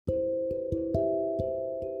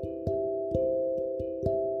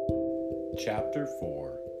Chapter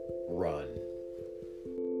 4 Run.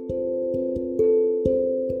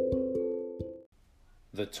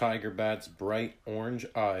 The tiger bat's bright orange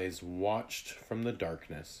eyes watched from the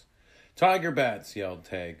darkness. "Tiger bats!" yelled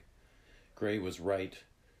Tag. Gray was right,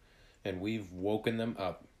 and we've woken them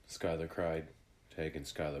up, Skylar cried. Tag and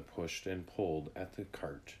Skylar pushed and pulled at the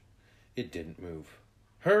cart. It didn't move.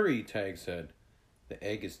 "Hurry," Tag said. "The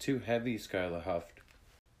egg is too heavy," Skylar huffed.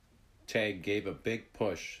 Tag gave a big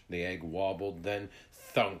push. The egg wobbled, then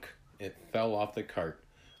thunk! It fell off the cart.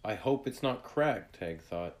 "I hope it's not cracked," Tag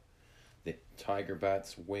thought. The tiger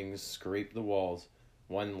bat's wings scraped the walls.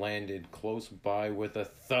 One landed close by with a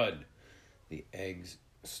thud. The eggs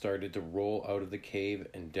started to roll out of the cave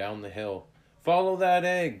and down the hill. "Follow that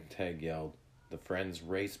egg!" Tag yelled. The friends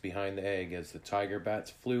raced behind the egg as the tiger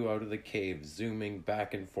bats flew out of the cave, zooming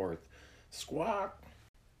back and forth. Squawk!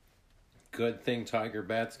 "Good thing tiger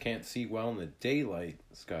bats can't see well in the daylight,"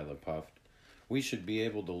 Skylar puffed. "We should be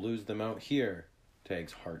able to lose them out here."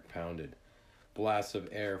 Tag's heart pounded. Blasts of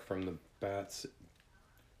air from the bat's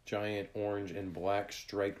giant orange and black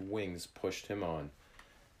striped wings pushed him on.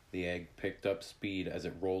 The egg picked up speed as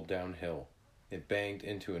it rolled downhill. It banged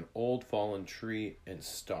into an old fallen tree and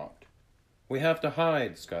stopped. "We have to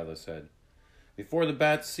hide," Skylar said, "before the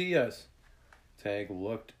bats see us." Tag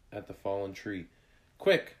looked at the fallen tree.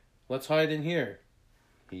 "Quick, let's hide in here."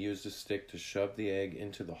 He used a stick to shove the egg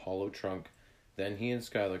into the hollow trunk. Then he and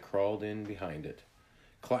Skylar crawled in behind it.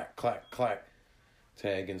 Clack, clack, clack.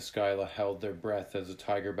 Tag and Skylar held their breath as the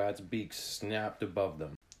tiger bat's beak snapped above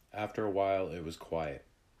them. After a while, it was quiet.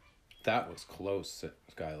 "That was close,"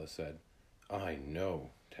 Skylar said. "I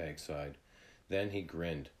know," Tag sighed. Then he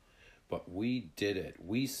grinned. "But we did it.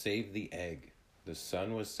 We saved the egg." The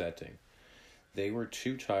sun was setting. They were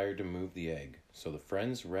too tired to move the egg, so the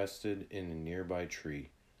friends rested in a nearby tree.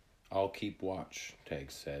 "I'll keep watch," Tag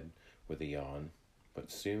said with a yawn. But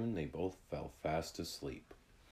soon they both fell fast asleep.